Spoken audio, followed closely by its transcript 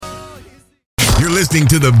You're listening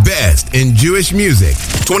to the best in Jewish music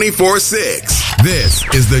 24/6. This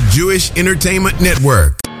is the Jewish Entertainment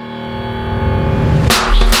Network.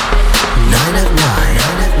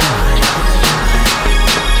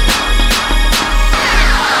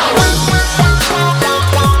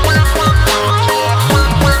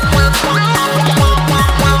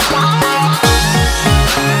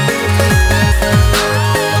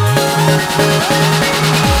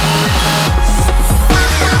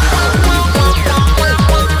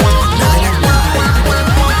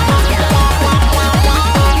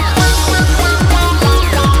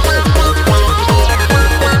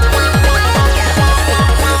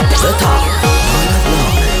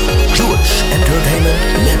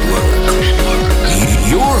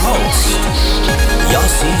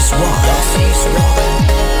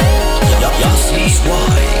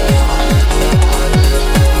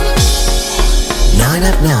 9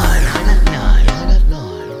 at 9.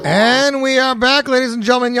 And we are back, ladies and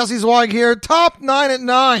gentlemen. Yossi Zweig here. Top 9 at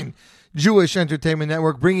 9. Jewish Entertainment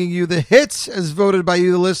Network bringing you the hits as voted by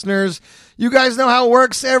you, the listeners. You guys know how it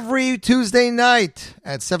works every Tuesday night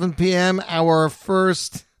at 7 p.m. Our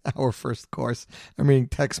first course. I'm reading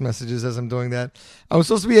text messages as I'm doing that. I was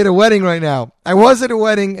supposed to be at a wedding right now. I was at a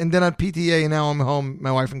wedding and then at PTA, and now I'm home.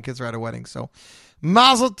 My wife and kids are at a wedding. So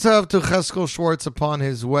Mazel Tov to Cheskel Schwartz upon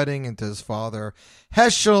his wedding, and to his father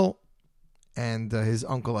Heschel and his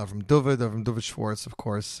uncle Avram David Schwartz, of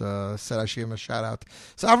course, said I should give him a shout out.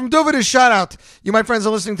 So Avram David is shout out. You, my friends,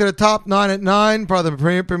 are listening to the Top 9 at 9, part of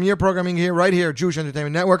the premier programming here, right here, Jewish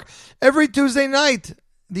Entertainment Network. Every Tuesday night,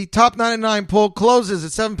 the Top 9 at 9 poll closes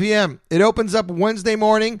at 7 p.m. It opens up Wednesday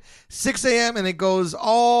morning, 6 a.m., and it goes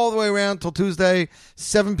all the way around till Tuesday,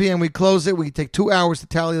 7 p.m. We close it. We take 2 hours to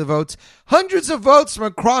tally the votes. Hundreds of votes from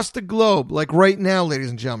across the globe, like right now, ladies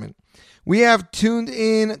and gentlemen. We have tuned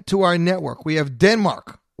in to our network. We have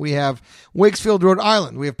Denmark. We have Wakesfield, Rhode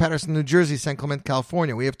Island. We have Patterson, New Jersey, St. Clement,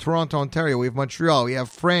 California. We have Toronto, Ontario. We have Montreal. We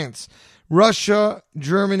have France, Russia,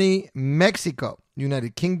 Germany, Mexico,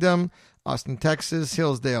 United Kingdom, Austin, Texas,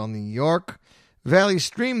 Hillsdale, New York, Valley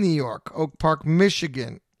Stream, New York, Oak Park,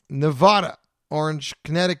 Michigan, Nevada, Orange,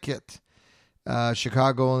 Connecticut,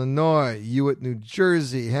 Chicago, Illinois, Hewitt, New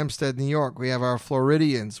Jersey, Hempstead, New York. We have our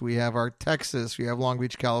Floridians. We have our Texas. We have Long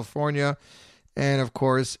Beach, California. And, of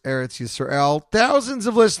course, Eretz Yisrael. Thousands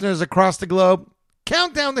of listeners across the globe.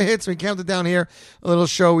 Count down the hits. We count it down here. A little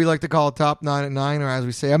show we like to call Top 9 at 9, or as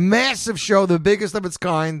we say, a massive show, the biggest of its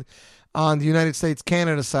kind on the United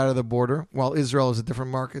States-Canada side of the border. While Israel is a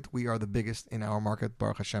different market, we are the biggest in our market.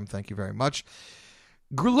 Baruch Hashem, thank you very much.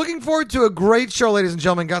 Looking forward to a great show, ladies and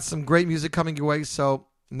gentlemen. Got some great music coming your way, so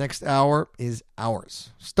next hour is ours.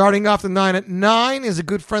 Starting off the 9 at 9 is a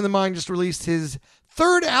good friend of mine, just released his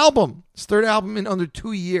third album. His third album in under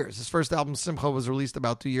 2 years. His first album, Simcha, was released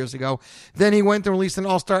about 2 years ago. Then he went and released an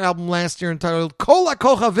all-star album last year entitled Kol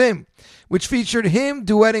HaKochavim, which featured him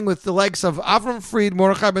duetting with the likes of Avram Fried,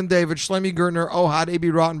 Mordechai Ben David, Shlomi Gertner, Ohad, A.B.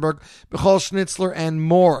 Rottenberg, Michal Schnitzler, and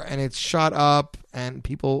more. And it's shot up, and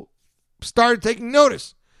people started taking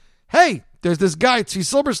notice. Hey, there's this guy, Tzvi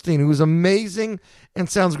Silberstein, who's amazing and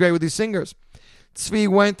sounds great with these singers. Tzvi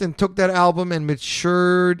went and took that album and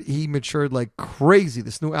matured. He matured like crazy.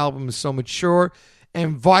 This new album is so mature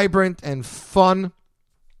and vibrant and fun.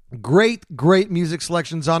 Great music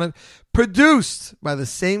selections on it. Produced by the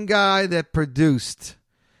same guy that produced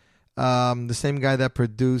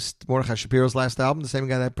Mordechai Shapiro's last album, the same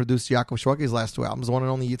guy that produced Yaakov Shwekey's last two albums, the one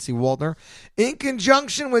and only Yitzi Waldner, in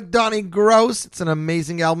conjunction with Donnie Gross. It's an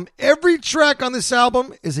amazing album. Every track on this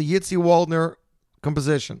album is a Yitzi Waldner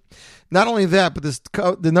composition. Not only that, but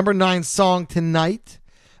the number 9 song, Tonight,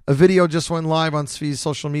 a video just went live on Tzvi's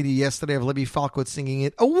social media yesterday of Libby Falkowitz singing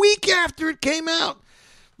it a week after it came out.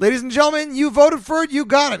 Ladies and gentlemen, you voted for it, you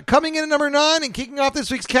got it. Coming in at number 9 and kicking off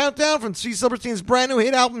this week's countdown from Tzvi Silberstein's brand new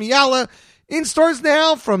hit album, Yalla, in stores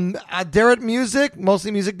now from Aderet Music,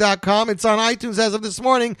 mostlymusic.com. It's on iTunes as of this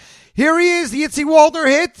morning. Here he is, the Yitzi Waldner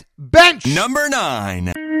hit, Bench. Number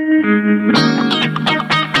 9.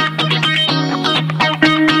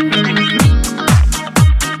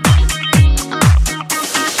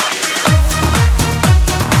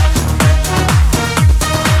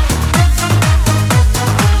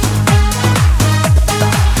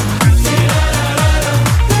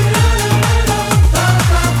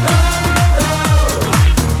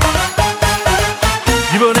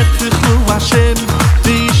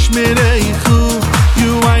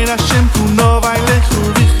 You ain't a shame to know I let you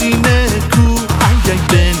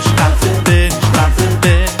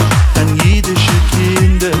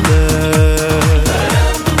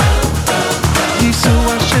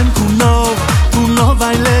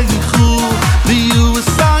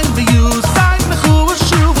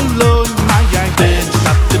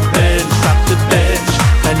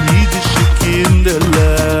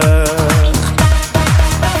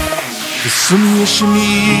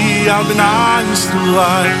Abnai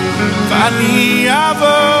Yisrael, V'ani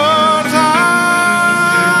Avorcha.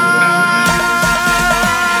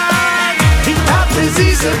 Ich hatte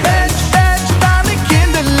süße Mensch, deine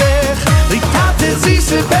Kinderlich. Ich hatte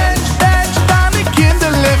süße Mensch, deine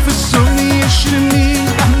Kinderlich. Versuni Yishni,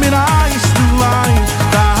 Abnai Yisrael,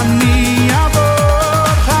 V'ani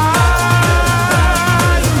Avorcha.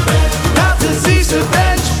 Ich hatte süße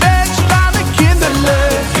Mensch, deine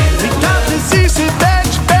Kinderlich. Ich hatte süße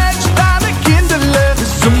Mensch, deine Kinderlich.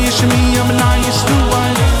 Versuni Yishni, Abnai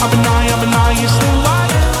Yisrael, Abnai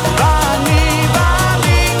Yisrael. V'ani Avorcha.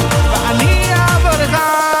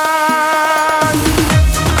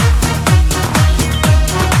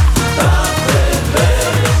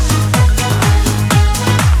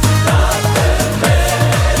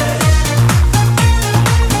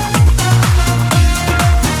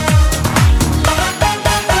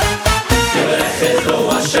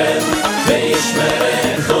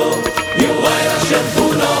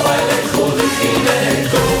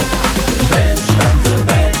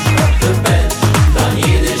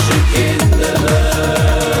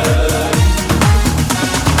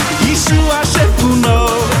 Yeshua Shepuno,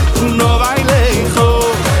 Puno Vailecho.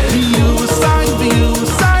 You sign,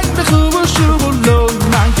 Bechuvo Shulo.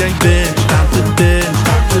 Nein, jij bent, staat de bench,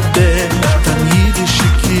 dan jiddische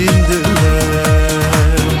kinderen.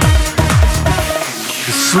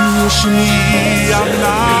 Besum Yoshni,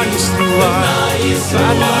 Amna Yisrael,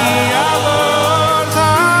 V'ani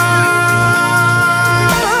Avorcha.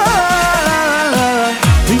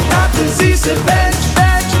 Ik had de süße Bench,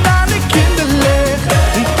 deine Kinderlich.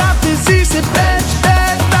 Ich hab die süße Bench,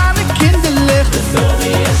 deine Kinderlich. So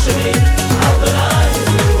wie es schmeckt,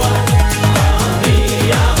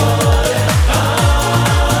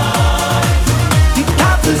 ich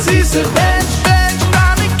hab die süße Bench,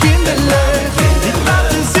 deine Kinderlich. Ich hab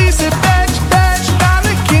die süße Bench,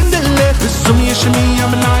 deine Kinderlich. So wie es schmeckt,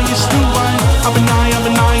 aber nein, ist du ein, aber nein,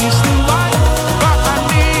 ist du ein.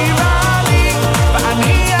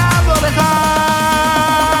 V'ani Avorcha.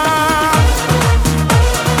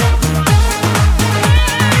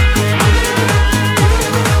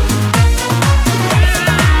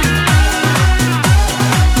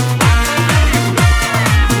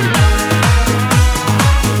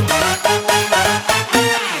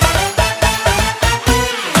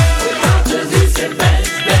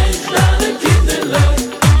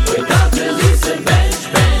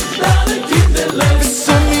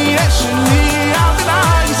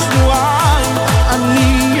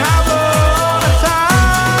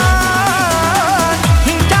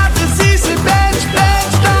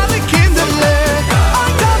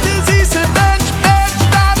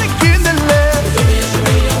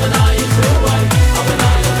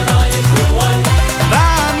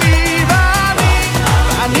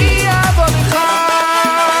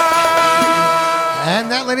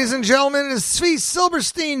 And that, ladies and gentlemen, is Zvi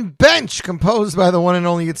Silberstein Bench, composed by the one and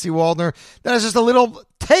only Yitzi Waldner. That is just a little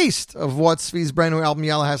taste of what Zvi's brand new album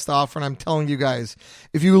Yalla has to offer, and I'm telling you guys,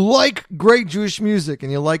 if you like great Jewish music,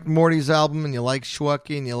 and you like Morty's album, and you like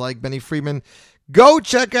Shweki, and you like Benny Friedman, go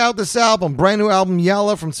check out this album. Brand new album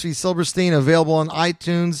Yalla from Zvi Silberstein, available on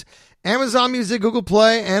iTunes, Amazon Music, Google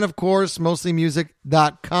Play, and of course,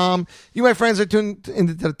 mostlymusic.com. You, my friends, are tuned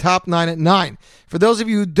into the Top 9 at 9. For those of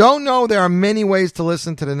you who don't know, there are many ways to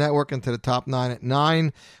listen to the network and to the Top 9 at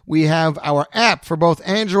 9. We have our app for both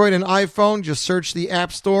Android and iPhone. Just search the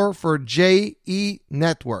App Store for JE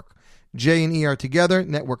Network. J and E are together.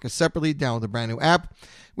 Network is separately. Download the brand new app.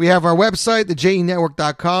 We have our website,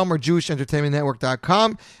 thejenetwork.com or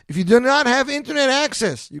jewishentertainmentnetwork.com. If you do not have internet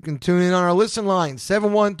access, you can tune in on our listen line,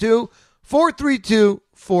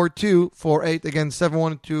 712-432-4248. Again,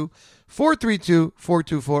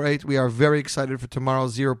 712-432-4248. We are very excited for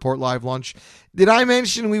tomorrow's Z Report Live lunch. Did I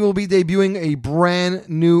mention we will be debuting a brand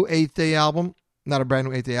new 8th Day album? Not a brand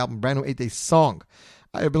new 8th Day album, brand new 8th Day song.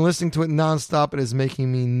 I have been listening to it nonstop. It is making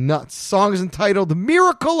me nuts. The song is entitled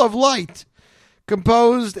Miracle of Light,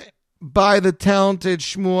 composed by the talented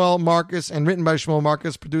Shmuel Marcus and written by Shmuel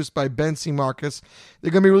Marcus, produced by Bensi Marcus.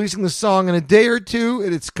 They're going to be releasing the song in a day or two.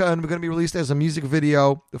 It's going to be released as a music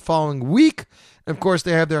video the following week. And of course,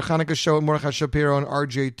 they have their Hanukkah show at Mordechai Shapiro and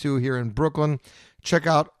RJ2 here in Brooklyn. Check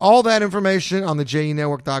out all that information on the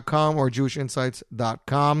JENetwork.com or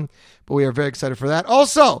JewishInsights.com. But we are very excited for that.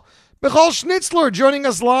 Also, Michal Schnitzler joining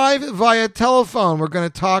us live via telephone. We're going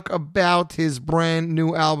to talk about his brand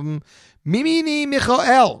new album, Mimini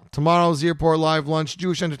Michael. Tomorrow's Airport Live Lunch,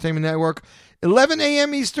 Jewish Entertainment Network, 11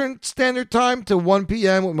 a.m. Eastern Standard Time to 1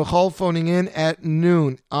 p.m. with Michal phoning in at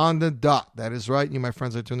noon on the dot. That is right. You, my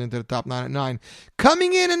friends, are tuned into the Top 9 at 9.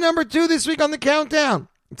 Coming in at number 2 this week on the countdown.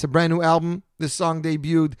 It's a brand new album This song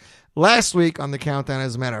debuted last week on the countdown,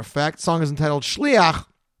 as a matter of fact. The song is entitled Shliach.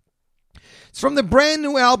 It's from the brand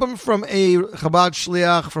new album from a Chabad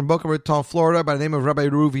Shliach from Boca Raton, Florida, by the name of Rabbi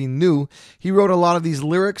Ruvi Nu. He wrote a lot of these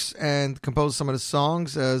lyrics and composed some of the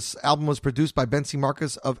songs. This album was produced by Bentzi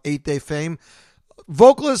Marcus of 8 Day fame.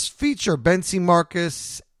 Vocalists feature Bentzi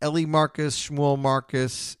Marcus, Eli Marcus, Shmuel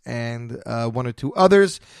Marcus, and one or two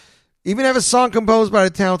others. Even have a song composed by the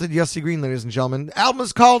talented Yossi Green, ladies and gentlemen. The album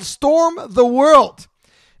is called Storm the World.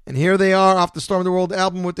 And here they are off the Storm the World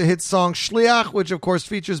album with the hit song Shliach, which of course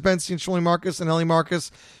features Bentzi and Shmuel Marcus and Eli Marcus,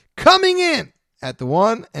 coming in at the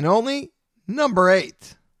one and only number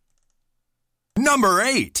 8. Number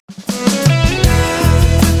 8.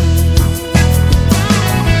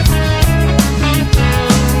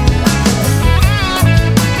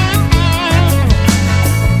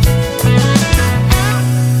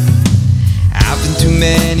 I've been to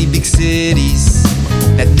many big cities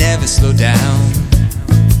that never slow down.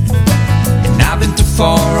 I've been too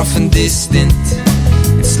far off and distant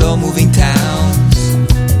in slow-moving towns.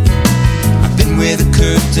 I've been where the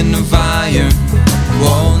curtain of iron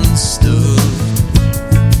once stood.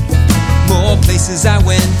 More places I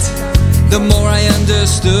went, the more I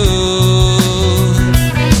understood.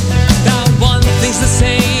 Now one thing's the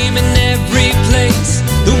same in every place,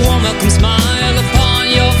 the warm welcome smile upon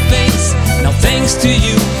your face. Now thanks to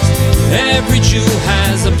you, every Jew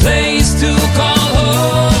has a place to call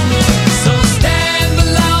home.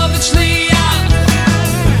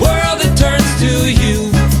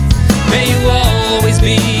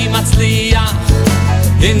 Be Matzliach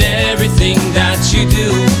in everything that you do.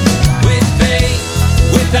 With faith,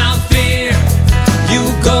 without fear, you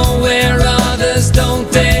go where others don't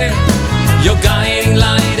dare. Your guiding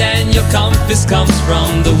light and your compass comes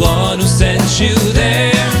from the one who sent you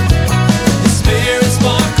there. The Spirit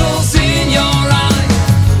sparkles in your eye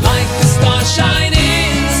like the star shining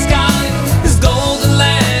in the sky. His golden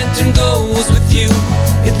lantern goes with you.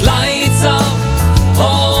 It lights up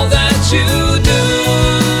all that you do.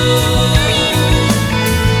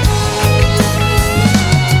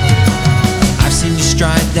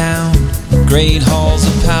 Stride down great halls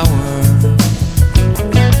of power,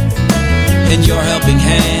 and your helping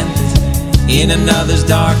hand in another's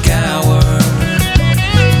dark hour.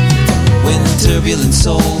 When turbulent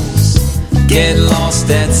souls get lost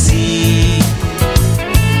at sea,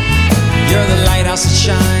 you're the lighthouse that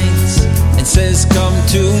shines and says, come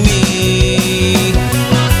to me.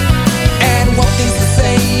 And one thing's the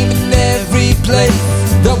same in every place,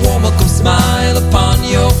 the warm welcome smile upon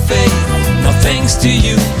your face. Now thanks to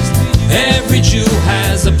you, every Jew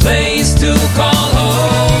has a place to call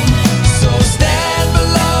home. So stand,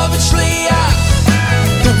 beloved Shliach,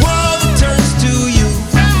 the world that turns to you.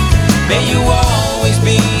 May you always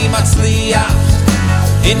be Matzliach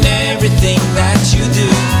in everything that you do.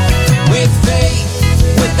 With faith,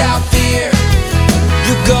 without fear,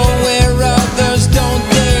 you go where others don't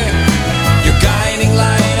dare. Your guiding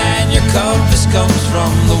light and your compass comes from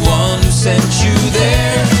the one who sent you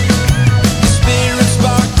there.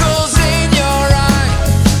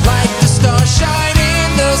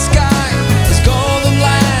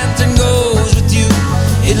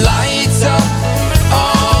 It lights up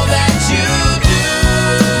all that you do.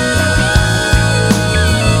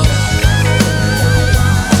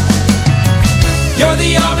 You're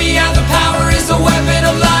the army and the power is a weapon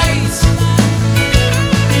of light.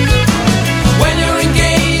 When you're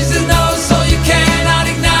engaged, there's no soul you cannot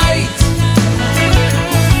ignite.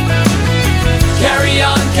 Carry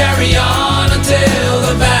on until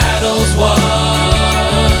the battle's won.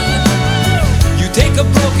 You take a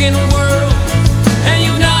broken world and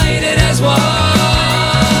unite it as one.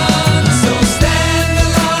 So stand,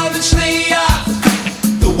 beloved Shliach,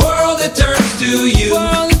 the world that turns to you.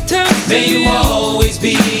 May you always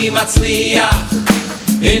be Matzliach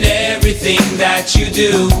in everything that you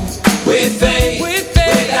do. With faith,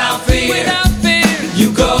 without fear,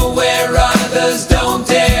 you go where others don't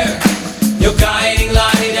dare. Your guiding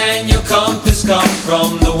light and your compass comes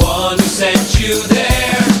from the one who sent you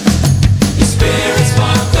there. Your spirit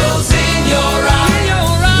sparkles in your eye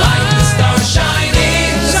like the star shining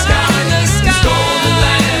in the sky. His golden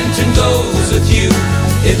lantern goes with you.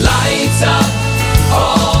 It lights up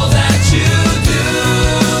all that you do.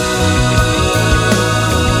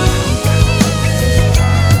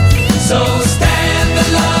 So stand,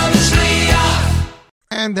 beloved Shliach.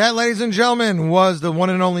 And that, ladies and gentlemen, was the one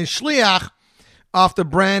and only Shliach off the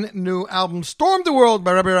brand new album Storm the World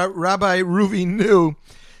by Rabbi Ruvi Nu.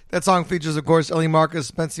 That song features, of course, Eli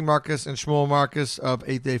Marcus, Bentzi Marcus, and Shmuel Marcus of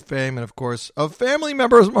 8 Day fame, and, of course, of family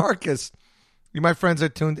members Marcus. You, my friends, are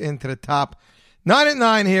tuned in to the top 9 at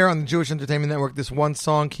 9 here on the Jewish Entertainment Network. This one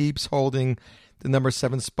song keeps holding the number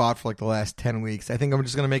 7 spot for like the last 10 weeks. I think I'm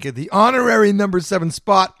just going to make it the honorary number 7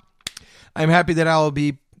 spot. I'm happy that I'll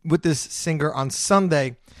be with this singer on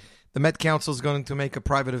Sunday. The Met Council is going to make a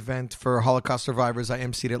private event for Holocaust survivors. I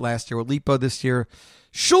emceed it last year with Lipo. This year,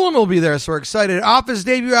 Shulam will be there, so we're excited. Off his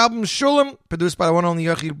debut album, Shulam, produced by the one and only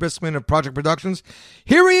Yochi Briskman of Project Productions.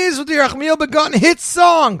 Here he is with the Yerachmiel Begun hit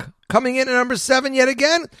song. Coming in at number 7 yet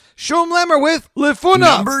again, Shulam Lemmer with Lefuna.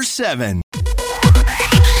 Number 7.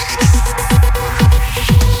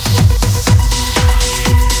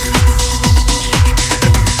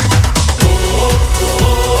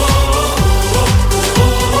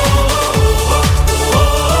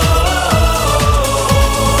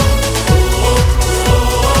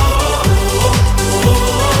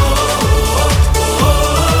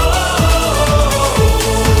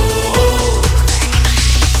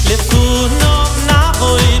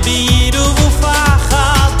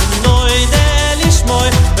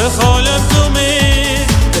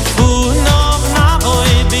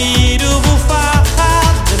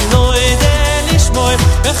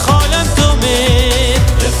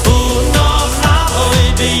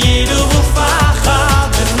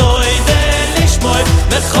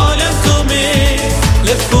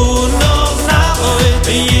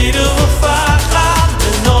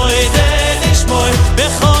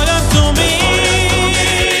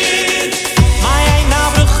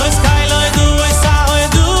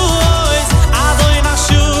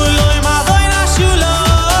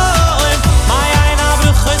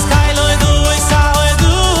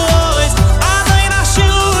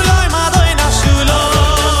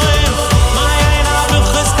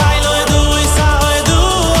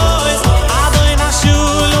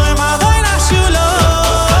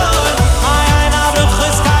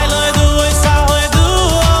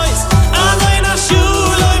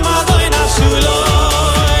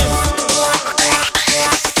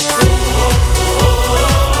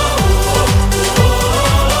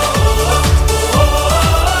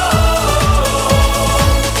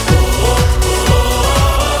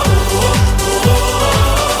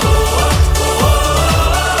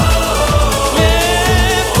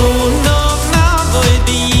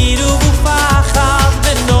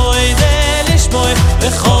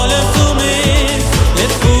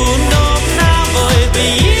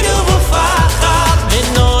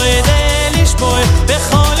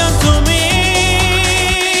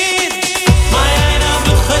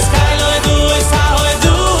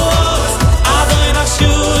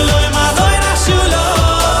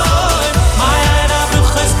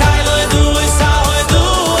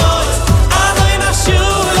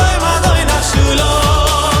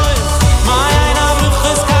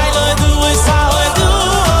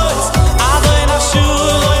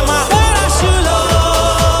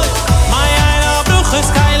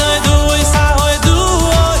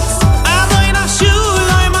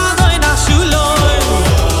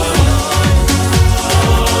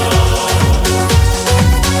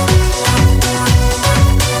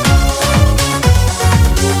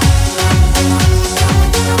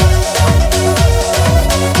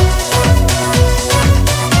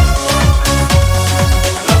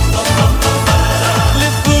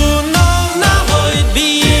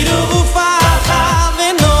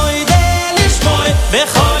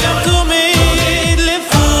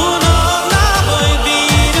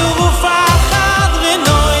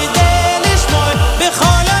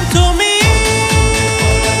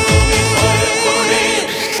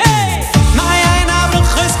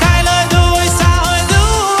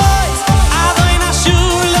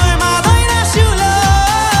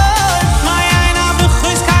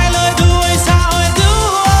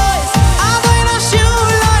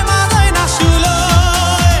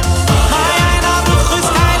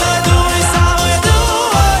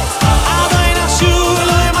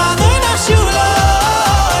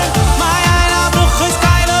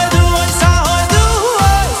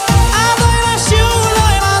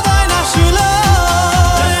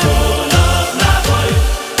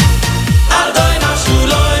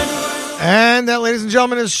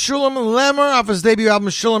 Is Shulam Lemmer off his debut album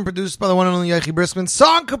Shulam, produced by the one and only Yochi Briskman.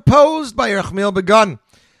 Song composed by Yerachmiel Begun,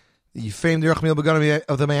 the famed Yerachmiel Begun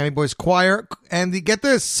of the Miami Boys Choir. And get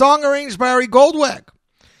this, song arranged by Ari Goldwag,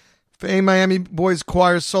 famed Miami Boys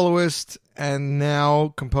Choir soloist and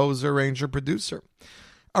now composer, arranger, producer.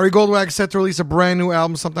 Ari Goldwag set to release a brand new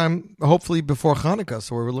album sometime, hopefully before Hanukkah,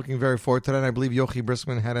 so we're looking very forward to that. And I believe Yochi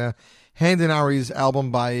Briskman had a hand in Ari's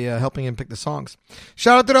album by helping him pick the songs.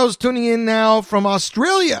 Shout out to those tuning in now from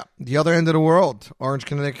Australia, the other end of the world. Orange,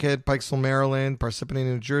 Connecticut, Pikesville, Maryland, Parsippany,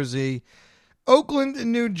 New Jersey, Oakland,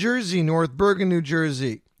 New Jersey, North Bergen, New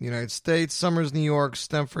Jersey, United States, Summers, New York,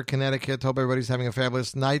 Stamford, Connecticut. Hope everybody's having a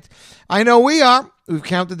fabulous night. I know we are. We've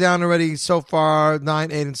counted down already so far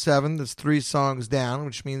 9, 8, and 7. That's 3 songs down,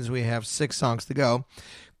 which means we have 6 songs to go.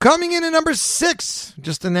 Coming in at number 6,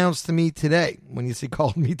 just announced to me today, when you see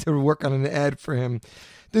called me to work on an ad for him.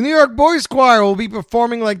 The New York Boys Choir will be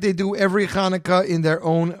performing like they do every Hanukkah in their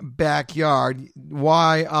own backyard.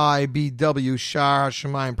 YIBW, Shar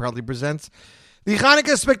HaShemayim, proudly presents the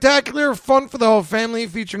Hanukkah Spectacular, fun for the whole family,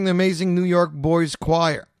 featuring the amazing New York Boys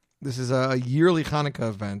Choir. This is a yearly Hanukkah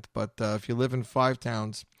event, but if you live in 5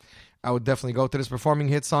 towns, I would definitely go to this, performing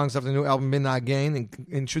hit songs of the new album Min Again, and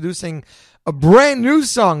introducing a brand new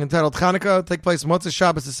song entitled Hanukkah. It'll take place Motzei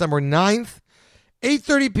Shabbos, December 9th.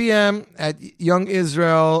 8:30 p.m. at Young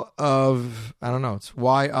Israel of, I don't know, it's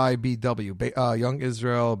YIBW, Young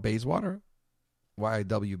Israel Bayswater,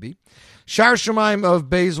 YIWB. Shar Shemaim of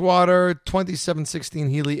Bayswater, 2716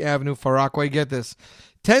 Healy Avenue, Far Rockaway. Get this,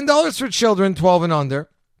 $10 for children, 12 and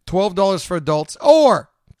under, $12 for adults,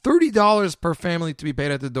 or $30 per family to be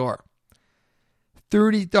paid at the door.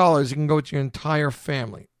 $30, you can go with your entire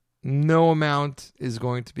family. No amount is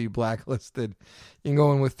going to be blacklisted. You can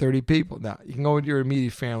go in with 30 people. Now, you can go with your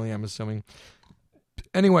immediate family, I'm assuming.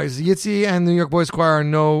 Anyways, Yitzi and the New York Boys Choir are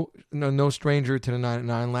no stranger to the 9 at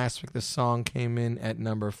 9. Last week, the song came in at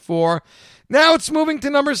number 4. Now it's moving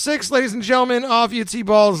to number 6, ladies and gentlemen, off Yitzi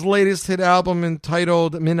Ball's latest hit album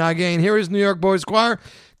entitled Min Again. Here is New York Boys Choir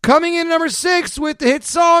coming in number 6 with the hit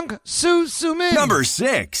song Su Su Min. Number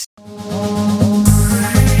 6.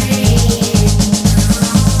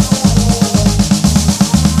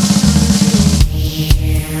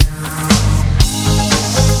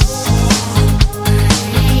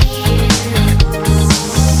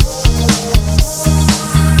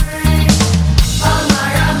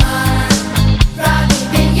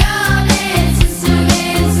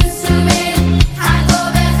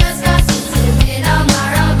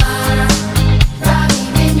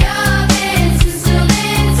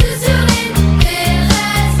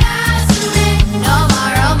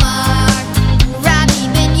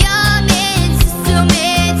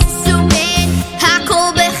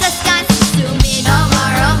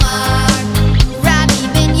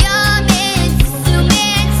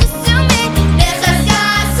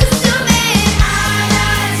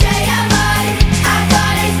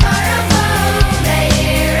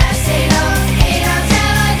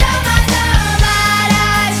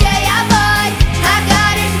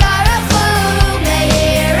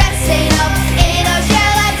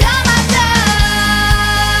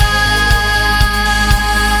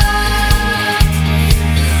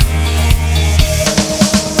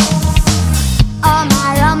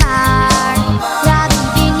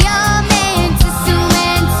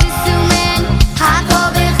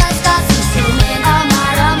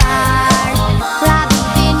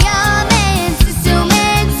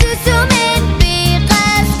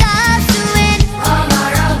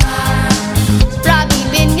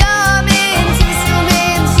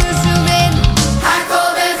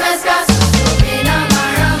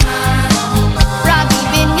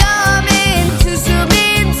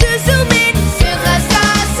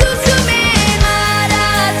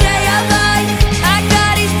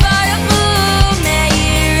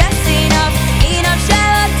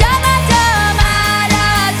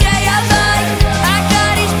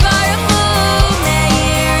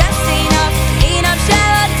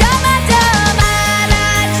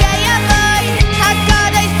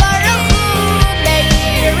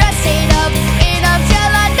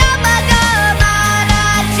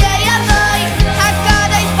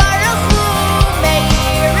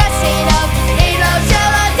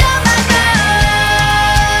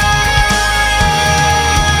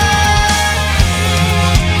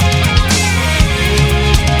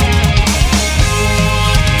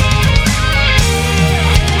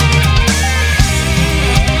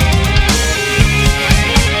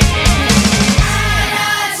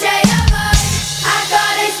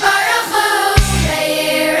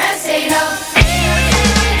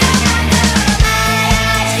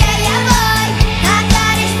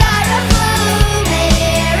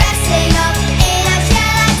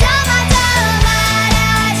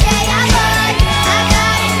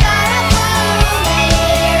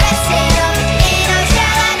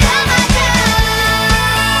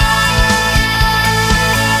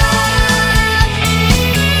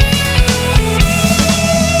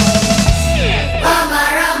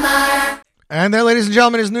 And there, ladies and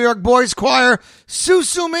gentlemen, is New York Boys Choir, Su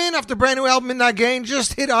Su Min, off the brand new album Midnight Gain.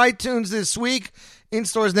 Just hit iTunes this week. In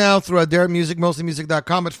stores now through Adare Music,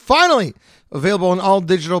 mostlymusic.com. But finally, available on all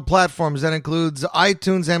digital platforms. That includes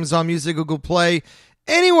iTunes, Amazon Music, Google Play,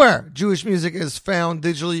 Anywhere Jewish music is found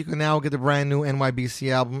digitally, you can now get the brand new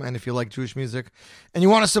NYBC album. And if you like Jewish music and you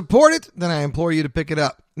want to support it, then I implore you to pick it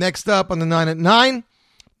up. Next up on the 9 at 9,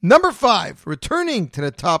 number 5, returning to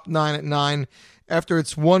the top 9 at 9 after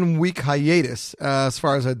its 1 week hiatus, as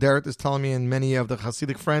far as Aderet is telling me and many of the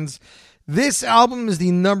Hasidic friends. This album is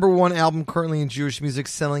the number 1 album currently in Jewish music,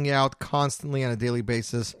 selling out constantly on a daily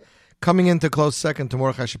basis. Coming into close second to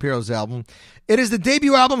Mordechai Shapiro's album. It is the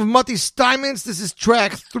debut album of Mati Steinmetz. This is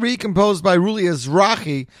track 3, composed by Ruli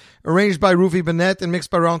Ezrahi, arranged by Rufi Bennett, and mixed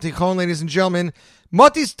by Ron Tichon. Ladies and gentlemen,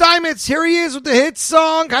 Mati Steinmetz, here he is with the hit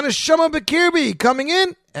song, Haneshama Bekirbi, coming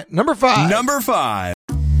in at number 5. Number 5.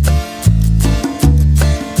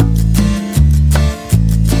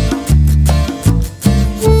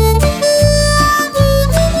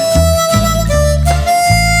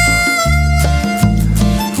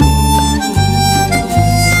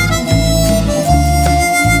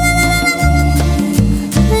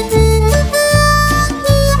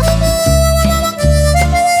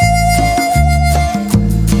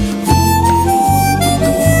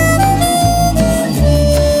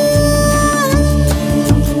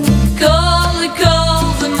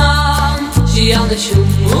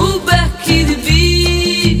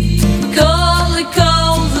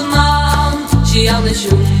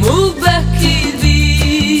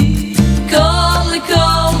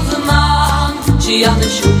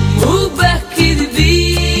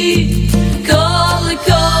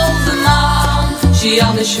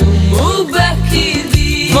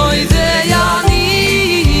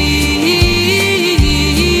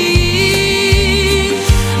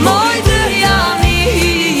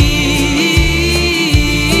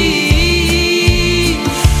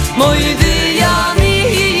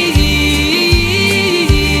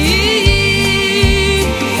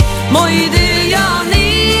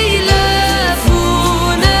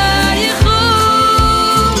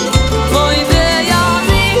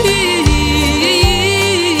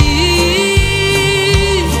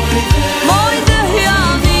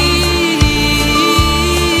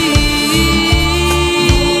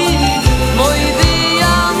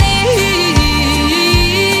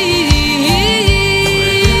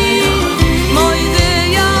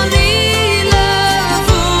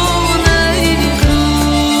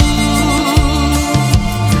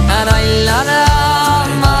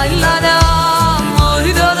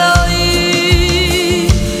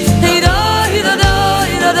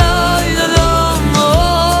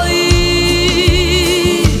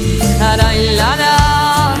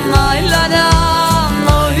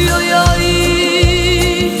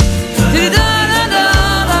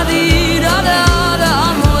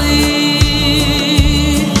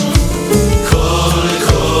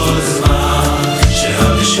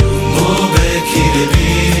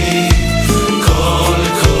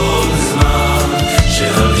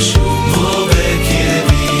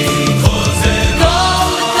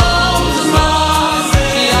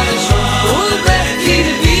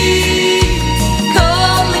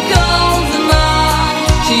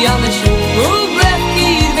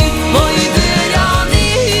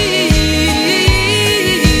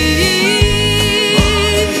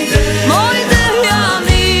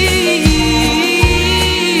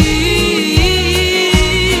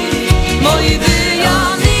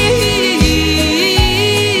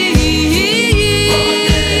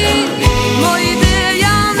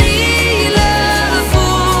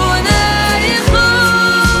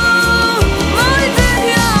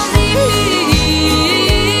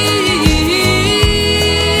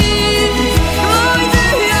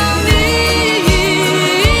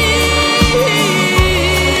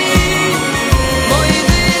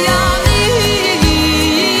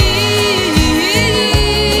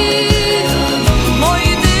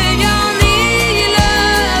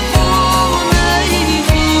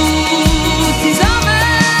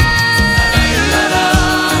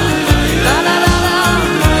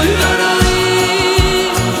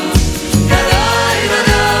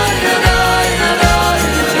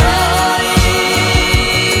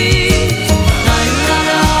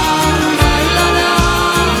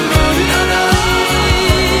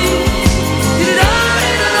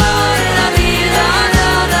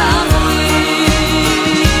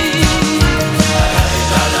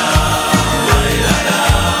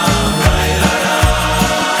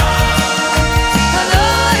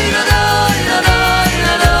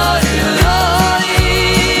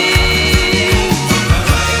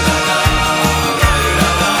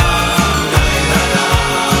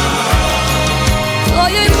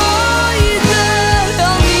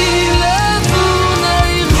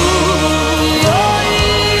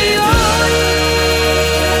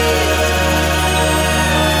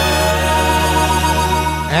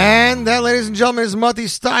 And that, ladies and gentlemen, is Mati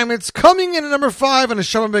Steinmetz coming in at number 5 on the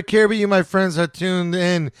Shalom Bekirby. You, my friends, are tuned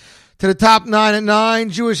in to the top 9 at 9,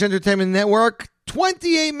 Jewish Entertainment Network.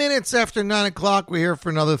 28 minutes after 9 o'clock. We're here for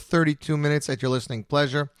another 32 minutes at your listening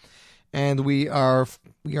pleasure. And we are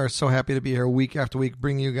so happy to be here week after week,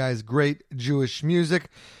 bringing you guys great Jewish music.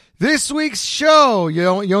 This week's show,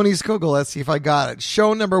 Yoni's Kugel, let's see if I got it.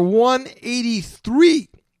 Show number 183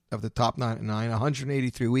 of the top 9 at 9,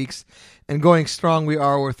 183 weeks. And going strong, we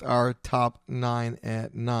are with our top 9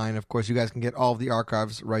 at 9. Of course, you guys can get all of the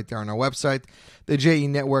archives right there on our website,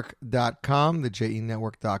 thejenetwork.com,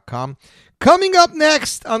 thejenetwork.com. Coming up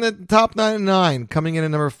next on the top 9 at 9, coming in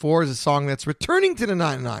at number 4 is a song that's returning to the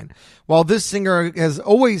 9 at 9. While this singer has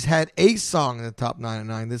always had a song in the top 9 at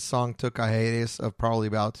 9, this song took a hiatus of probably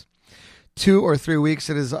about 2 or 3 weeks.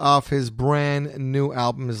 It is off his brand new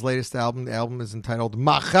album, his latest album. The album is entitled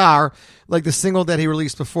Machar, like the single that he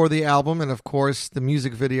released before the album, and of course the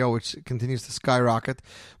music video, which continues to skyrocket.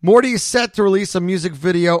 Morty is set to release a music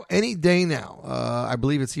video any day now. I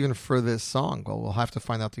believe it's even for this song. Well, we'll have to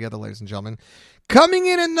find out together, ladies and gentlemen. Coming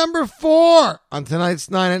in at number 4 on tonight's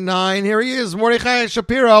 9 at 9, here he is, Mordechai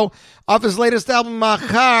Shapiro, off his latest album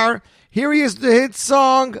Machar. Here he is, the hit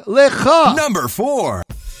song Lecha. Number 4.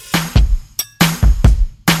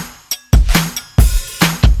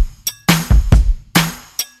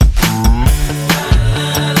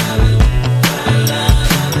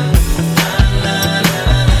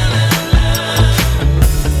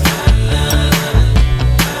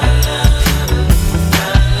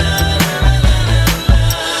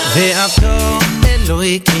 ואתו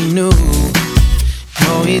אלוהינו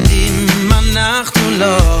מועידים אנחנו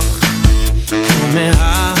לך ומהללים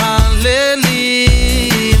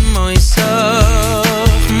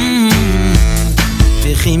מויסוך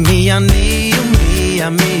וכי מי אני ומי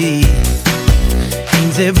עמי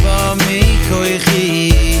אם זה בא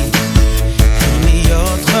מכוחי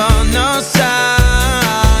להיות חנוסה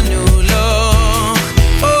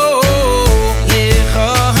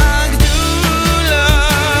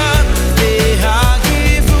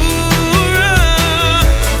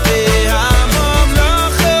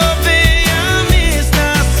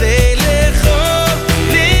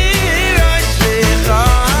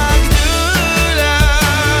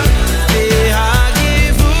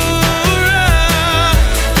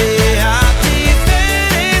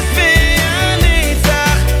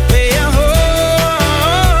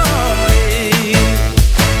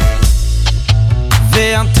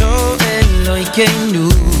אלוהינו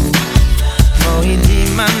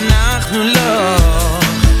מועידים אנחנו לך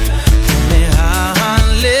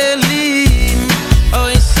ומהללים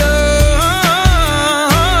אוי סוף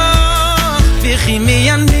וכי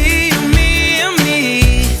מי אני ומי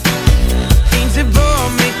עמי אם זה בוא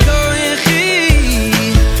מכוחי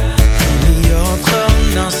להיות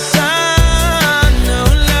חנוסה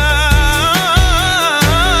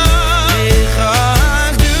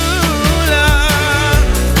הגדולה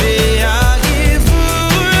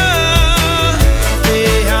והגיבורה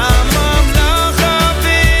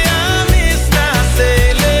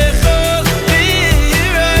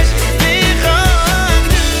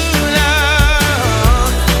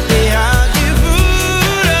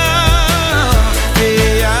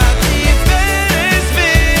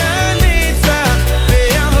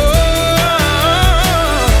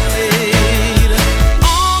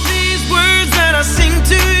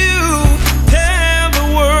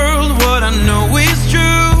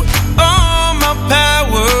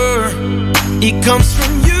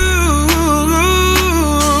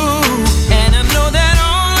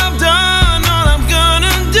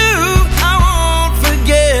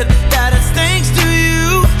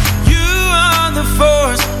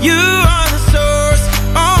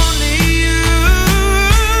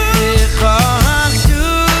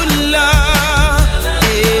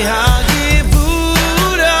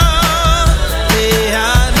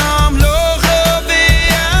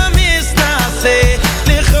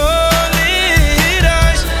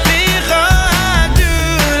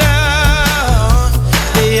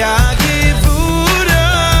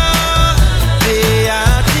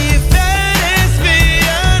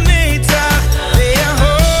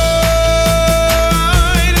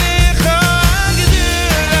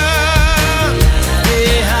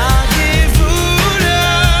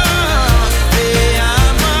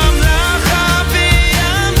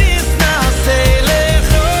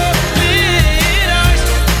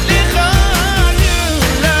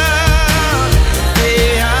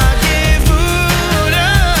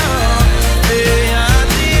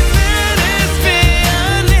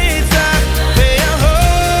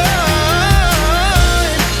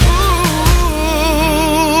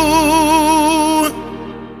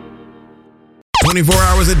 24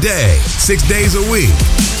 hours a day, 6 days a week.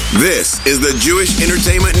 This is the Jewish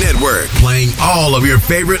Entertainment Network, playing all of your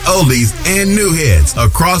favorite oldies and new hits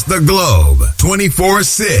across the globe,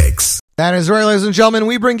 24/6. That is right, ladies and gentlemen.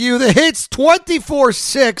 We bring you the hits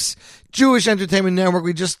 24/6, Jewish Entertainment Network.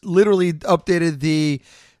 We just literally updated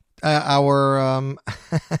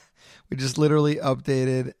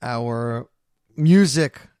our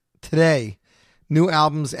music today. New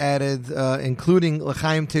albums added, including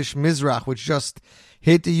L'Chaim Tish Mizrach, which just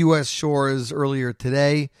hit the U.S. shores earlier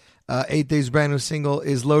today. 8 Days' brand new single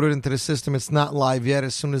is loaded into the system. It's not live yet.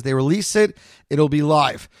 As soon as they release it, it'll be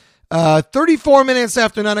live. 34 minutes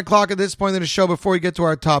after 9 o'clock at this point in the show, before we get to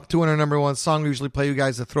our top 200 number one song, we usually play you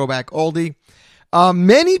guys a throwback oldie.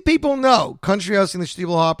 Many people know Country House and the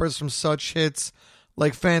Stiebel Hoppers from such hits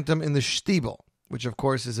like Phantom in the Stiebel, which of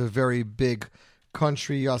course is a very big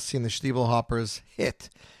Country Yossi and the Stiebel Hoppers hit.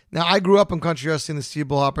 Now, I grew up in Country Yossi and the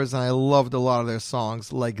Stiebel Hoppers, and I loved a lot of their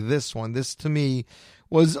songs, like this one. This, to me,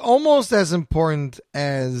 was almost as important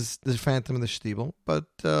as the Phantom of the Stiebel, but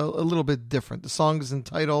a little bit different. The song is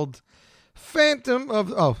entitled Phantom of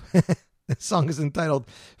the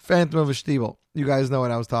Stiebel. You guys know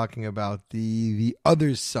what I was talking about. The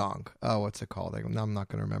other song. Oh, what's it called? I'm not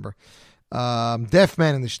going to remember. Deaf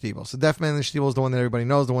Man in the Stiebel. So Deaf Man in the Stiebel is the one that everybody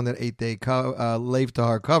knows, the one that 8 Day Lev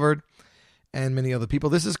Tahar covered, and many other people.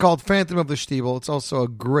 This is called Phantom of the Stiebel. It's also a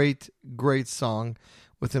great, great song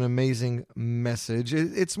with an amazing message.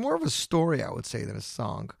 It's more of a story, I would say, than a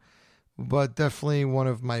song, but definitely one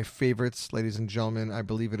of my favorites, ladies and gentlemen. I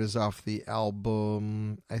believe it is off the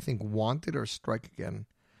album, I think, Wanted or Strike Again.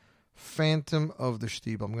 Phantom of the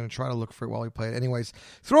Stiebel. I'm going to try to look for it while we play it. Anyways,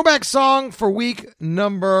 throwback song for week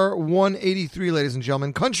number 183, ladies and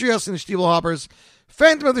gentlemen. Country House and the Stiebel Hoppers,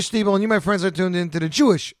 Phantom of the Stiebel, and you, my friends, are tuned into the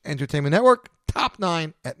Jewish Entertainment Network, Top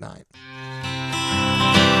 9 at 9.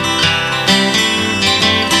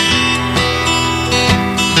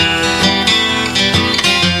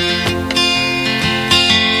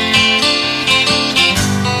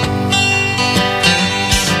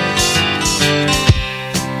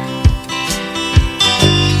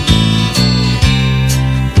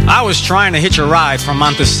 I was trying to hitch a ride from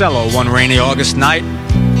Monticello one rainy August night,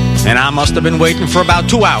 and I must have been waiting for about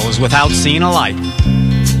 2 hours without seeing a light.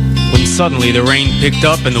 When suddenly the rain picked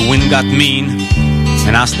up and the wind got mean,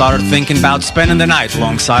 and I started thinking about spending the night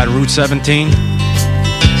alongside Route 17.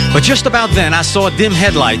 But just about then I saw dim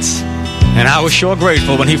headlights, and I was sure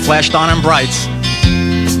grateful when he flashed on in brights.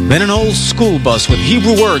 Then an old school bus with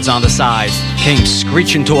Hebrew words on the side came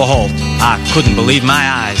screeching to a halt. I couldn't believe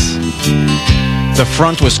my eyes. The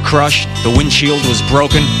front was crushed, the windshield was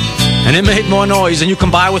broken, and it made more noise than you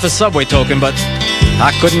can buy with a subway token, but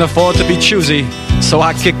I couldn't afford to be choosy, so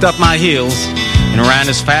I kicked up my heels and ran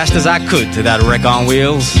as fast as I could to that wreck on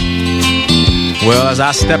wheels. Well, as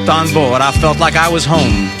I stepped on board, I felt like I was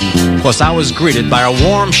home, plus I was greeted by a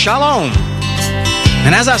warm shalom.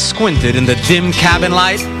 And as I squinted in the dim cabin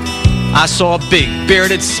light, I saw a big,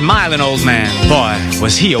 bearded, smiling old man. Boy,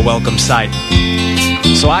 was he a welcome sight.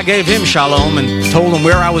 So I gave him shalom and told him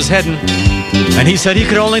where I was heading. And he said he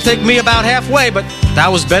could only take me about halfway, but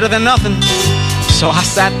that was better than nothing. So I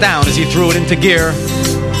sat down as he threw it into gear,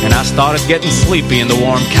 and I started getting sleepy in the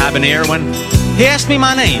warm cabin air when he asked me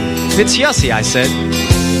my name. It's Yossi, I said.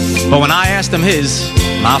 But when I asked him his,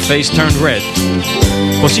 my face turned red.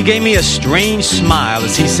 Well, he gave me a strange smile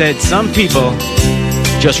as he said, some people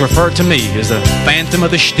just refer to me as the Phantom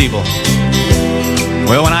of the Stiebel.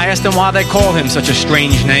 Well, when I asked him why they call him such a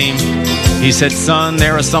strange name, he said, son,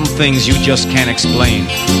 there are some things you just can't explain.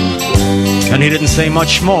 And he didn't say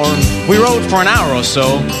much more. We rode for an hour or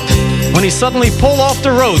so when he suddenly pulled off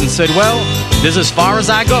the road and said, well, this is as far as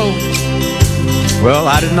I go. Well,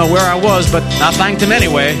 I didn't know where I was, but I thanked him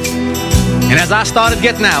anyway. And as I started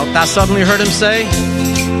getting out, I suddenly heard him say,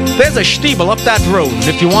 there's a Stiebel up that road, and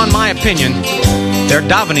if you want my opinion, they're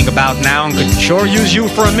davening about now and could sure use you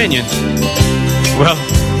for a minion. Well,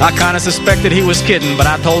 I kind of suspected he was kidding, but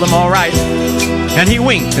I told him all right. And he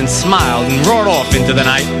winked and smiled and roared off into the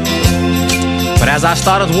night. But as I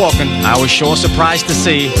started walking, I was sure surprised to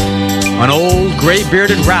see an old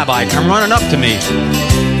gray-bearded rabbi come running up to me.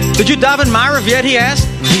 Did you daven Ma'ariv yet, he asked.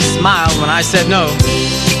 And he smiled when I said no.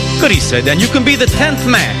 Good, he said, then you can be the 10th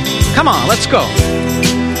man. Come on, let's go.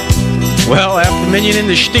 Well, after minyan in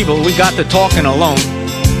the Stiebel, we got to talking alone.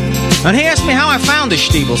 And he asked me how I found the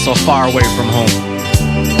Stiebel so far away from home.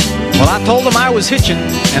 Well, I told him I was hitching,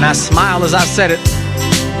 and I smiled as I said it.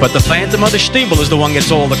 But the Phantom of the Stiebel is the one gets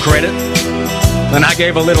all the credit. Then I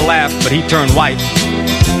gave a little laugh, but he turned white.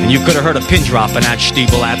 And you could have heard a pin drop in that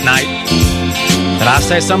Stiebel that night. Did I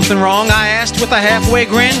say something wrong, I asked with a halfway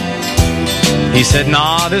grin. He said,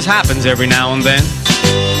 nah, this happens every now and then.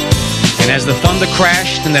 And as the thunder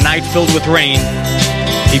crashed and the night filled with rain,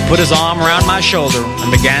 he put his arm around my shoulder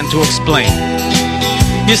and began to explain.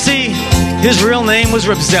 You see, his real name was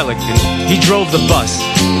Reb Zelik, and he drove the bus.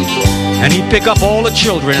 And he'd pick up all the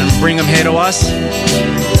children and bring them here to us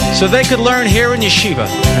so they could learn here in yeshiva,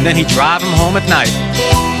 and then he'd drive them home at night.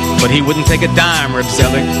 But he wouldn't take a dime, Reb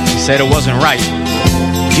Zelik. He said it wasn't right.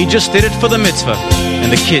 He just did it for the mitzvah,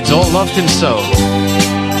 and the kids all loved him so.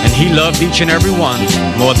 And he loved each and every one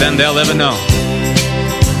more than they'll ever know.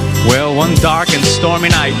 Well, one dark and stormy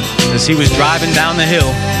night, as he was driving down the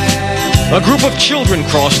hill, a group of children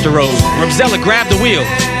crossed the road. Reb Zelik grabbed the wheel.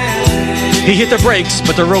 He hit the brakes,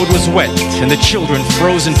 but the road was wet, and the children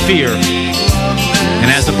froze in fear. And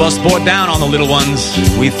as the bus bore down on the little ones,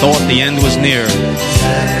 we thought the end was near.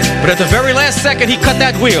 But at the very last second, he cut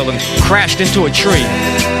that wheel and crashed into a tree.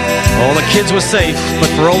 All the kids were safe, but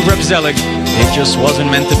for old Reb Zelik, it just wasn't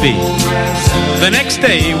meant to be. The next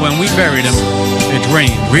day, when we buried him, it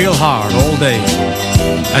rained real hard all day,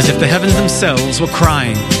 as if the heavens themselves were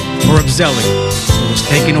crying for Reb Zelik, who was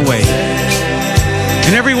taken away.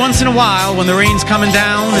 And every once in a while, when the rain's coming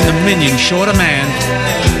down and the minyan short a man,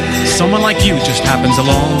 someone like you just happens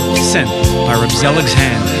along, sent by Reb Zelik's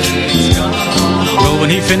hand. Well, when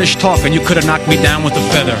he finished talking, you could have knocked me down with a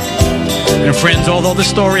feather. And friends, although this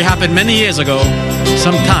story happened many years ago,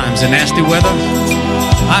 sometimes in nasty weather,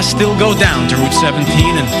 I still go down to Route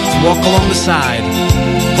 17 and walk along the side,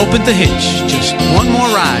 hoping to hitch just one more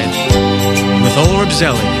ride with old Reb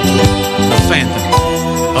Zelik, the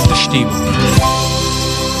Phantom of the Shtiebel.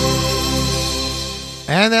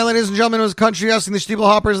 And that, ladies and gentlemen, was Country Hustling, the Shtiebel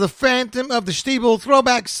Hoppers, the Phantom of the Shtiebel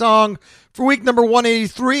throwback song for week number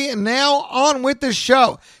 183. And now on with the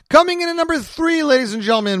show. Coming in at number 3, ladies and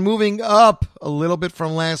gentlemen, moving up a little bit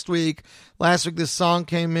from last week. Last week, this song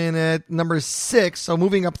came in at number 6, so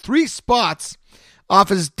moving up 3 spots off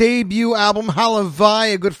his debut album,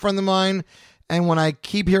 Halavai, a good friend of mine. And when I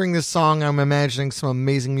keep hearing this song, I'm imagining some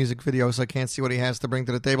amazing music videos, so I can't see what he has to bring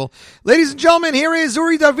to the table. Ladies and gentlemen, here is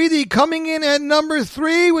Uri Davidi coming in at number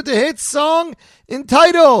 3 with the hit song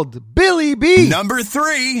entitled Billy B. Number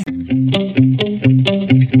 3.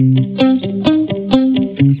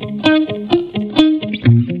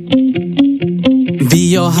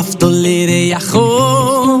 ואהבת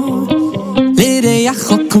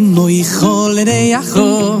לרעך כמו יכול לרעך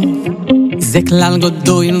זה כלל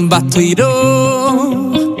גדול בתורה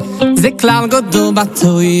זה כלל גדול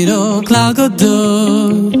בתורה כלל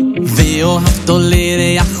גדול ואהבת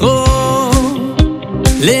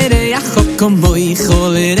לרעך כמו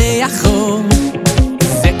יכול לרעך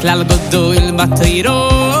זה כלל גדול בתורה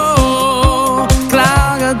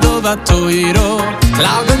כלל גדול בתורה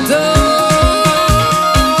כלל גדול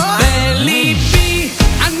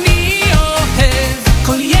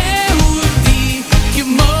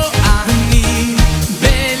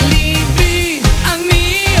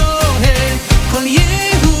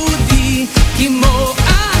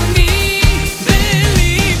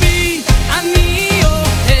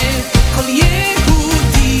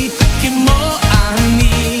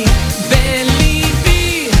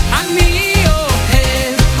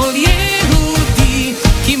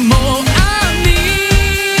כמו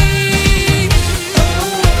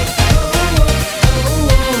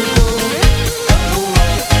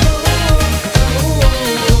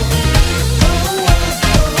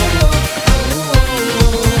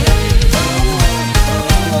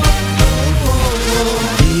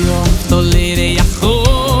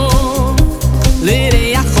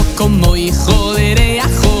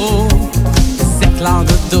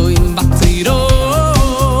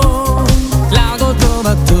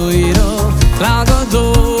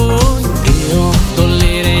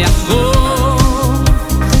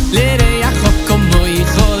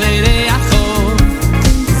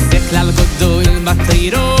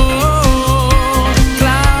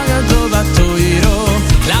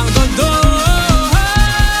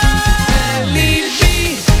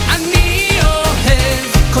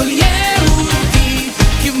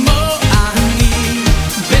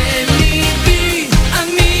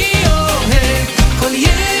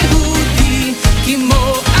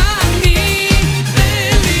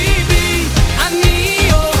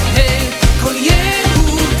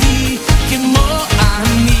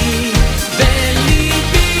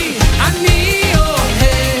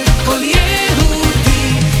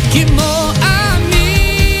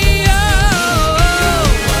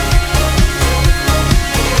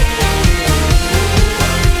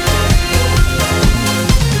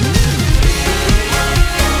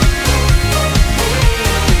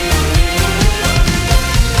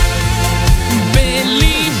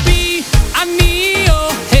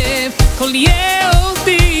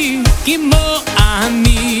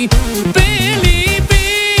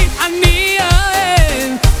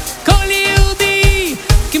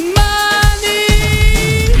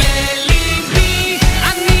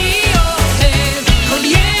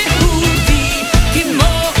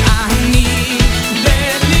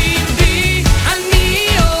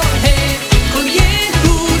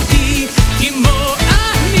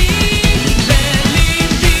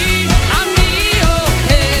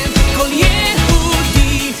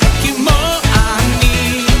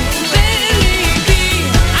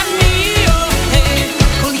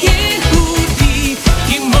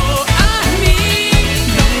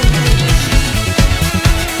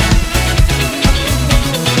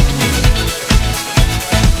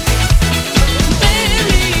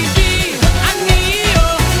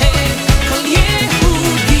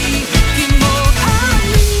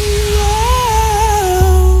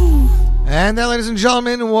And that, ladies and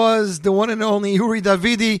gentlemen, was the one and only Uri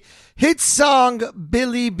Davidi hit song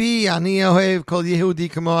Billy B. Ani Ohev Kol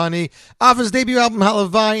Yehudi Kamo Ani, off his debut album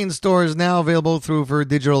Halavai, in stores now, available for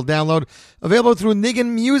digital download, available through Niggin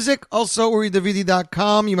Music, also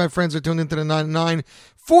UriDavidi.com. You, my friends, are tuned into the 9-9.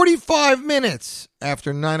 45 minutes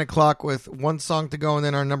after 9 o'clock with one song to go, and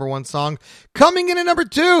then our number one song coming in at number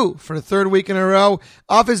 2 for the third week in a row,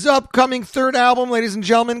 off his upcoming third album, ladies and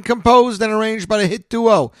gentlemen, composed and arranged by the hit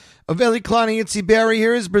duo of Eli Klein and Yitzi Berry.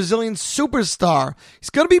 Here is Brazilian superstar.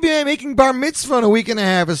 He's going to be making bar mitzvah in a week and a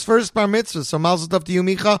half, his first bar mitzvah, so mazel tov to you,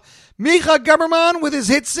 Micha. Micha Gaberman with his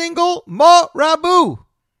hit single, Mo Rabu.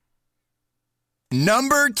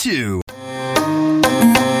 Number 2.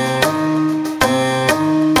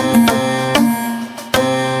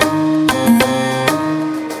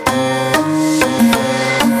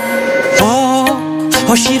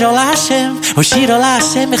 Hoshiro Lashem,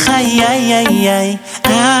 Chai,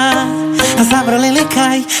 Azabra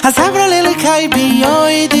Lelekai,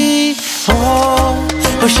 Bioidi. Oh,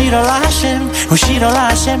 Hoshiro Lashem,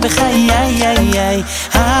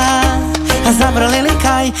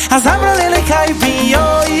 Chai, Azabra Lelekai,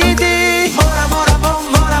 Bioidi. Mora, mora, bom,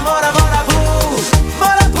 mora, mora, mora, boo.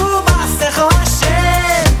 Mora, boo, Masecho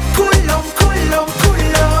Hashem. Kulom, kulom,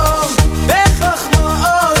 kulom. Bechachmo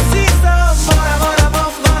Ozito. Mora, mora,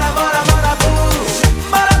 bom, mora, mora, mora, boo.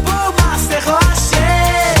 Mora, boo, Masecho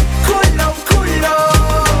Hashem. Kulom,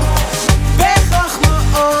 kulom. Bechachmo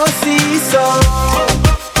Ozito.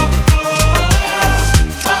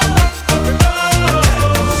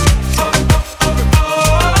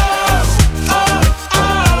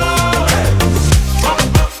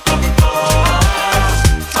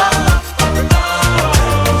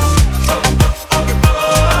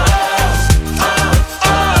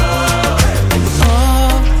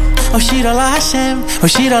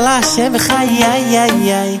 Oshira Lashem, Chai,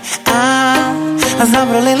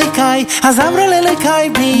 Azabra Lelekai,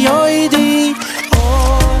 Bioidi.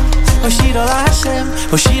 Oh, Oshira Lashem,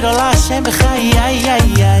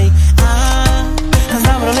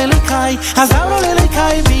 Chai, Azabra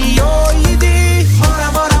Lelekai, Bioidi. Mora,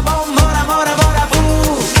 mora, bom, mora, mora, mora,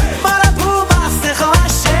 boo. Mora, boo, Masecho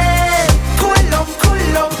Hashem. Kulom,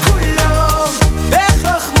 kulom, kulom.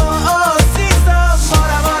 Bechachmo Ozito.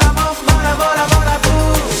 Mora, mora, bom, mora, mora, mora,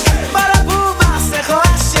 boo. Mora, boo, Masecho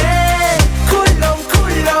Hashem. Kulom,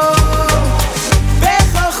 kulom.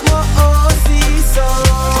 Bechachmo Ozito.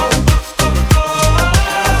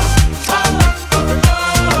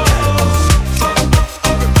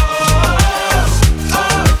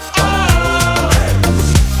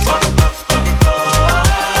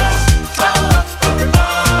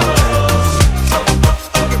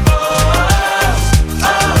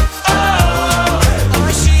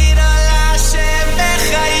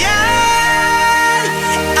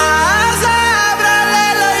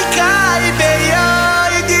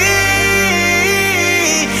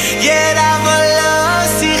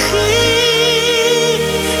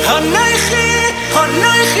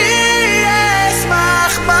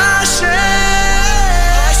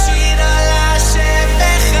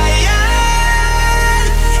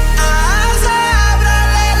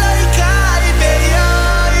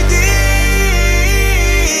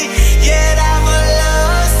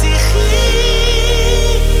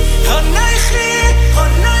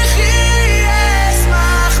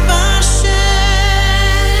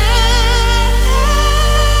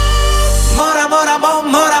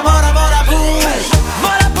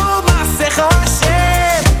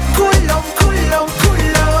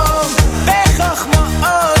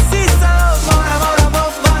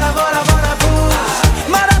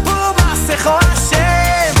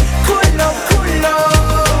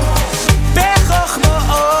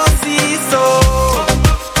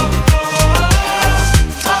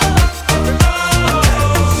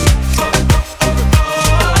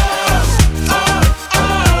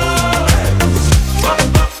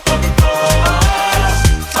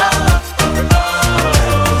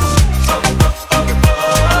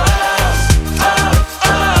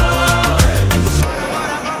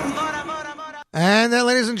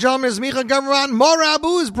 Is Micha Gamerman,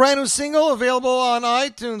 Morabu, his brand new single, available on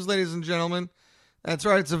iTunes, ladies and gentlemen. That's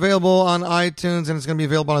right, it's available on iTunes, and it's going to be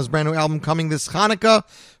available on his brand new album coming this Hanukkah.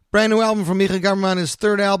 Brand new album from Micha Gamerman, his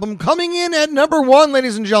third album, coming in at number 1,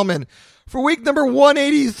 ladies and gentlemen, For week number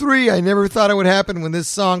 183, I never thought it would happen when this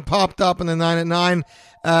song popped up in the 9 at 9.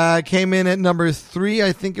 Came in at number 3,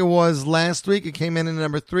 I think it was last week. It came in at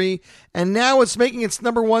number 3, and now it's making its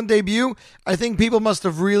number 1 debut. I think people must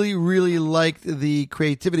have really, really liked the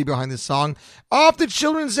creativity behind this song. Off the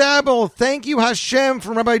Children's Album, Thank You Hashem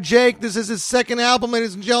from Rabbi Jake. This is his second album,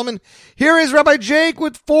 ladies and gentlemen. Here is Rabbi Jake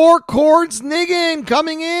with 4 Chords Niggin,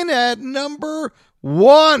 coming in at number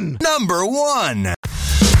 1. Number 1.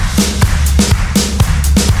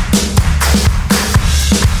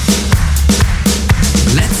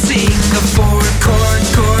 Let's sing the 4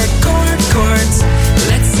 chords.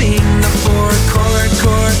 Let's sing the 4 chords.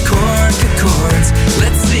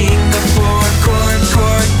 Let's sing the 4 chords.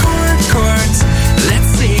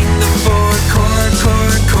 Let's sing the 4 chords.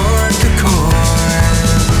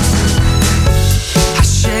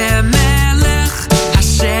 Hashem melech,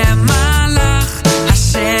 Hashem malach,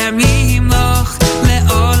 Hashem yimloch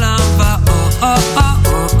le'olam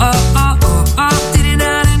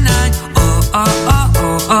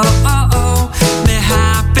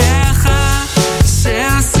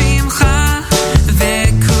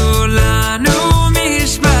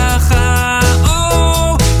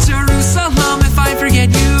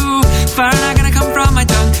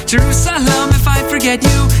Jerusalem, if I forget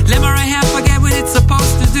you, Lemar I have forget what it's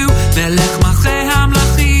supposed to do. Melech Malchei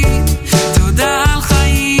Hamlachim, Toda al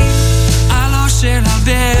Chaim, Alo Shel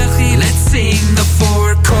Bechi. Let's sing the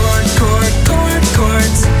 4 chords.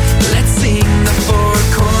 Let's sing the 4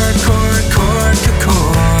 chords.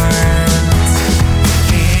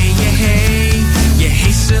 Hey,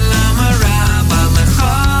 Yehi Shalom Rabba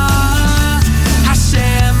Lecha,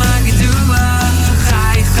 Hashem Agdula,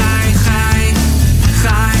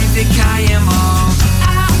 Chai Vikayemo,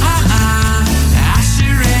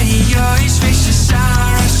 Asherei Yoish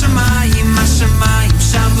Veshashar Hashemayim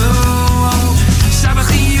Shamu,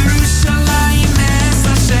 Shabachi Yerushalayim Es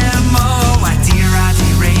Hashemo, Adira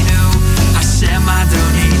Direnu, Hashem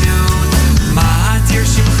Adonenu, Ma'atir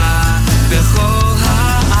Shimcha Bechol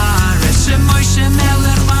Ha'aretz, Shemoishe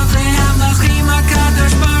Melech Malchei Hamlachim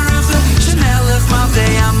HaKadosh Baruch Hu, Shemelech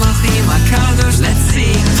Malchei Hamlachim HaKadosh. Let's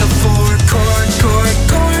sing the 4 chords.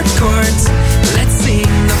 Let's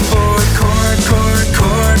sing the 4 chords.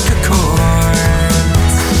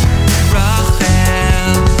 Rachel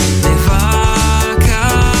Levakahu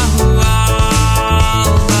al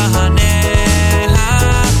Bahaneha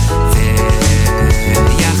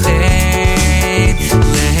Ve'yached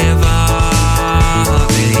Levaveinu.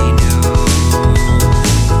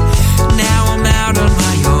 Now I'm out on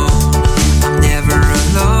my own, I'm never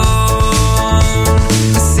alone.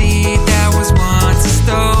 A seed that was once a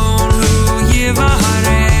stone, who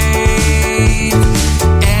yivarei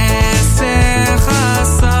esech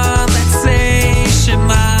hasan. Let's say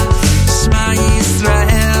Shema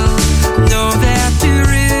Yisrael. Know that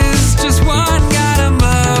there is just one God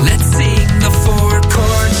above. Let's sing the 4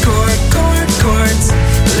 chords.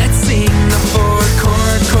 Let's sing the 4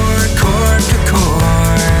 chords.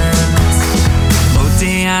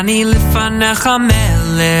 Modeh ani lefanecha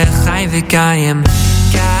melech chai v'kayim.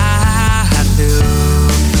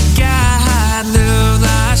 Gadlu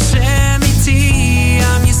l'Hashem iti,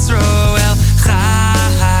 Am Yisroel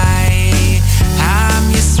chai, Am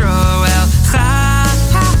Yisroel chai.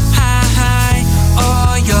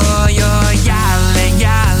 Oy,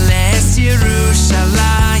 yales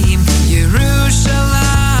Yerushalayim,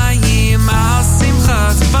 al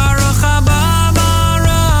simchas. Baruch haba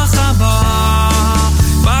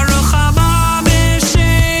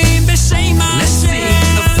b'shem Hashem. Let's sing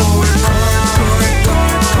the 4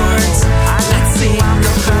 chords. Let's sing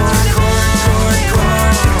the 4 chords.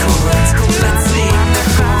 Let's sing the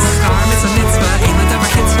 4 Schar mitzvah mitzvah, ein l'davar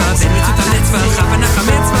chitzvah, ben yitut ha-mitzvah, chabanach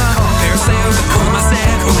ha-mitzvah, ve'erseo v'kol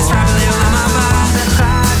masech, u'misrav le'olam haba.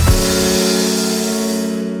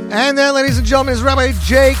 And then, ladies and gentlemen, is Rabbi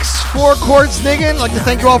Jake's 4 Chords Niggin. I'd like to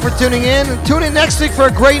thank you all for tuning in. Tune in next week for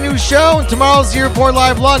a great new show, and tomorrow's the Report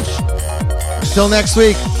Live lunch. Until next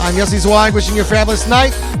week, I'm Yossi Zweig, wishing you a fabulous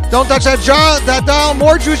night. Don't touch that dial.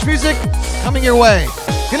 More Jewish music coming your way.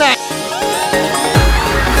 Good night.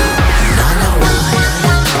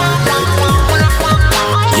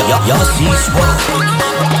 Yossi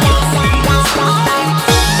Zweig.